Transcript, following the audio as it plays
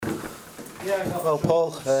Well,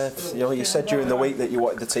 Paul, you said during the week that you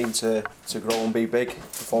wanted the team to grow and be big.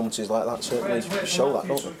 Performances like that certainly show that,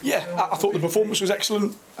 don't they? Yeah, I thought the performance was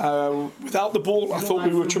excellent. Without the ball, I thought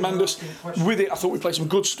we were tremendous. With it, I thought we played some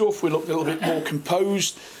good stuff. We looked a little bit more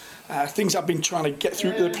composed. Things I've been trying to get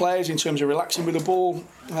through to the players in terms of relaxing with the ball.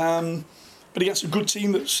 But against a good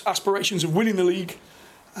team that's aspirations of winning the league,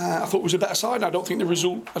 I thought it was a better side. I don't think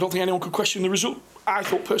anyone could question the result. I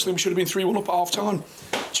thought personally we should have been 3-1 up at half time.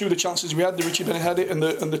 Two of the chances we had, the Richie Bennett header and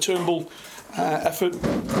the Turnbull effort.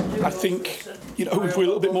 I think if we're a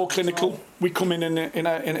little bit more clinical, we come in a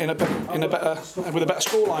better with a better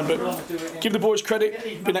scoreline. But give the boys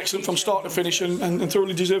credit, been excellent from start to finish and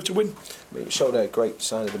thoroughly deserved to win. It showed a great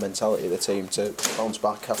sign of the mentality of the team to bounce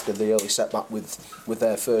back after the early setback with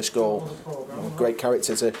their first goal. Great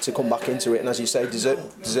character to come back into it, and as you say,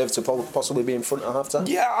 deserve to possibly be in front at half time.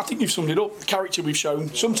 Yeah, I think you've summed it up. The character we've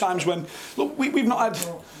shown. Sometimes we've not had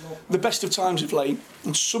the best of times of late,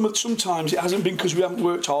 and sometimes it hasn't been because we haven't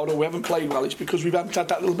worked hard or we haven't played well. It's because we've had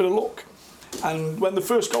that little bit of luck. And when the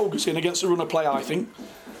first goal goes in against the run of play, I think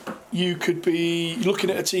you could be looking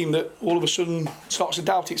at a team that all of a sudden starts to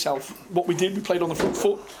doubt itself. What we did, we played on the front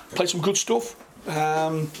foot, played some good stuff,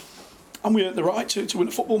 and we earned the right to win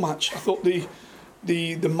a football match. I thought the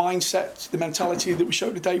mindset, the mentality that we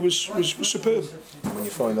showed today was superb. When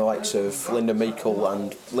you're throwing the likes of Lyndon Meikle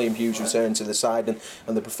and Liam Hughes return to the side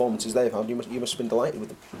and the performances they've had, you must have been delighted with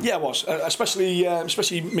them. Yeah, I was,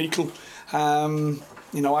 especially Meikle.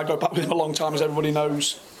 I go back with him a long time, as everybody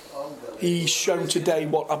knows. He's shown today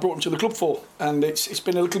what I brought him to the club for, and it's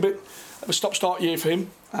been a little bit of a stop-start year for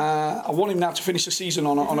him. I want him now to finish the season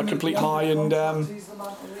on a complete high and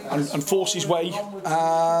force his way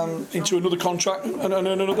into another contract and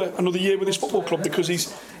another year with his football club, because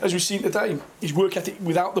as we've seen today, his work ethic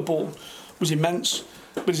without the ball was immense,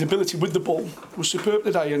 but his ability with the ball was superb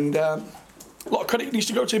today, and a lot of credit needs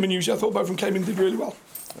to go to him and Hughes. I thought both of them came in and did really well.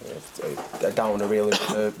 A downer really,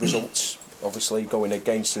 results obviously going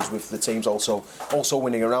against us, with the teams also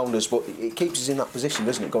winning around us, but it keeps us in that position,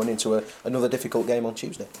 doesn't it, going into another difficult game on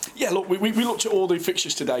Tuesday? Yeah, look, we looked at all the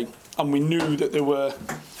fixtures today and we knew that there were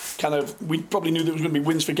we probably knew there was going to be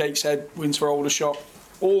wins for Gateshead, wins for Aldershot.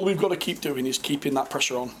 All we've got to keep doing is keeping that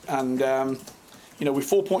pressure on, and we're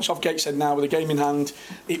 4 points off Gateshead now with a game in hand.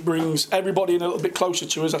 It brings everybody in a little bit closer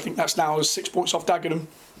to us. I think that's now 6 points off Dagenham.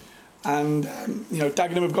 And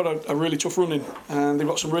Dagenham have got a really tough run in, and they've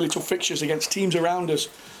got some really tough fixtures against teams around us.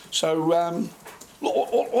 So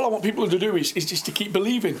all I want people to do is just to keep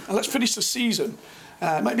believing, and let's finish the season.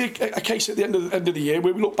 Maybe a case at the end of the year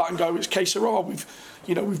where we look back and go, it's case sera.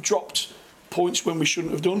 We've dropped points when we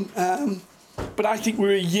shouldn't have done. But I think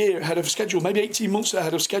we're a year ahead of schedule, maybe 18 months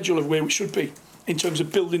ahead of schedule of where we should be in terms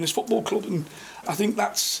of building this football club, and I think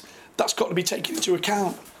that's got to be taken into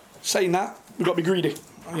account. Saying that, we've got to be greedy.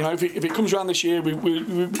 If it comes around this year, we're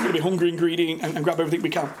going to be hungry and greedy and grab everything we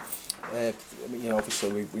can.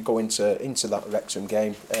 Obviously we go into that Wrexham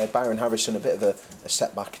game. Byron Harrison, a bit of a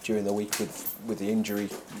setback during the week with the injury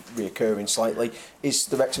reoccurring slightly. Is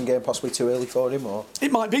the Wrexham game possibly too early for him, or?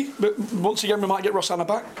 It might be, but once again we might get Rosanna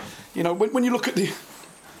back. When you look at the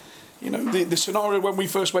scenario when we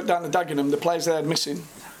first went down to Dagenham, the players they had missing,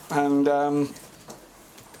 and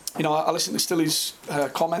I listened to Stilly's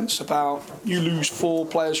comments about you lose 4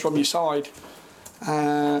 players from your side.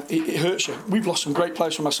 It hurts you. We've lost some great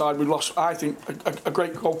players from our side. We've lost, I think, a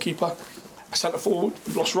great goalkeeper, a centre forward.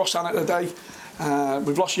 We've lost Rosanna today.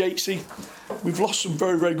 We've lost Yatesy. We've lost some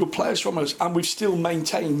very, very good players from us, and we've still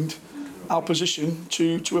maintained our position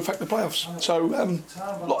to affect the playoffs. So a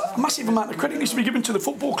massive amount of credit needs to be given to the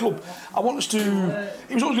football club. I want us to.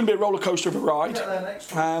 It was always going to be a roller coaster of a ride,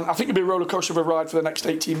 and I think it'll be a roller coaster of a ride for the next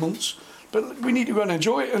 18 months. But we need to go and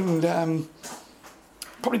enjoy it, and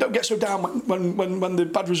probably don't get so down when the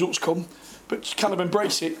bad results come, but kind of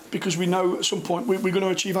embrace it, because we know at some point we're going to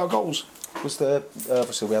achieve our goals. Was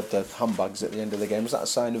obviously we had the handbags at the end of the game. Was that a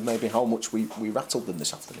sign of maybe how much we rattled them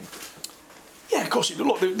this afternoon? Yeah, of course.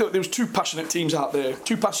 Look, there was 2 passionate teams out there,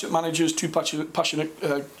 2 passionate managers, 2 passionate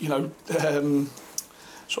sort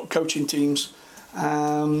of coaching teams.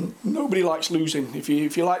 Nobody likes losing. If you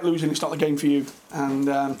like losing, it's not the game for you. And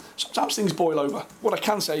sometimes things boil over. What I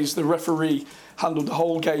can say is the referee handled the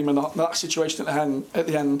whole game and that situation at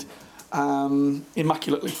the end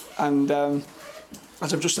immaculately. And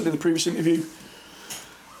as I've just said in the previous interview,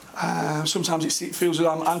 sometimes it feels that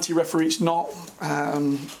I'm anti-referee. It's not.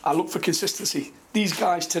 I look for consistency. These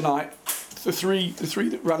guys tonight, the three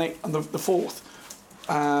that ran it, and the 4th,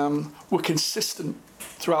 were consistent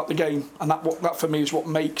throughout the game, and that for me is what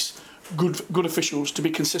makes good officials, to be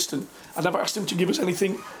consistent. I never asked them to give us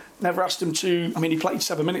anything Never asked him to. I mean, he played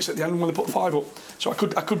 7 minutes at the end when they put 5 up, so I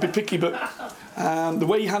could be picky, but the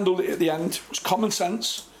way he handled it at the end was common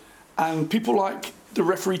sense, and people like the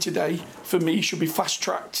referee today, for me, should be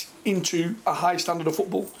fast-tracked into a high standard of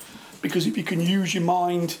football, because if you can use your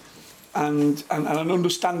mind and an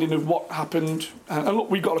understanding of what happened, and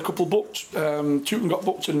look, we got a couple booked. Tooten got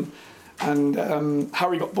booked and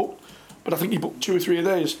Harry got booked, but I think he booked 2 or 3 of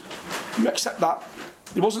theirs. You accept that.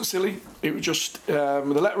 It wasn't silly. It was just the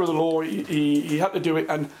letter of the law. He had to do it,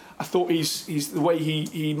 and I thought the way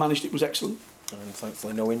he managed it was excellent. And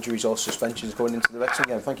thankfully, no injuries or suspensions going into the Wrexham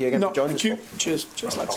game. Thank you again for joining us. Thank you. Cheers, lads.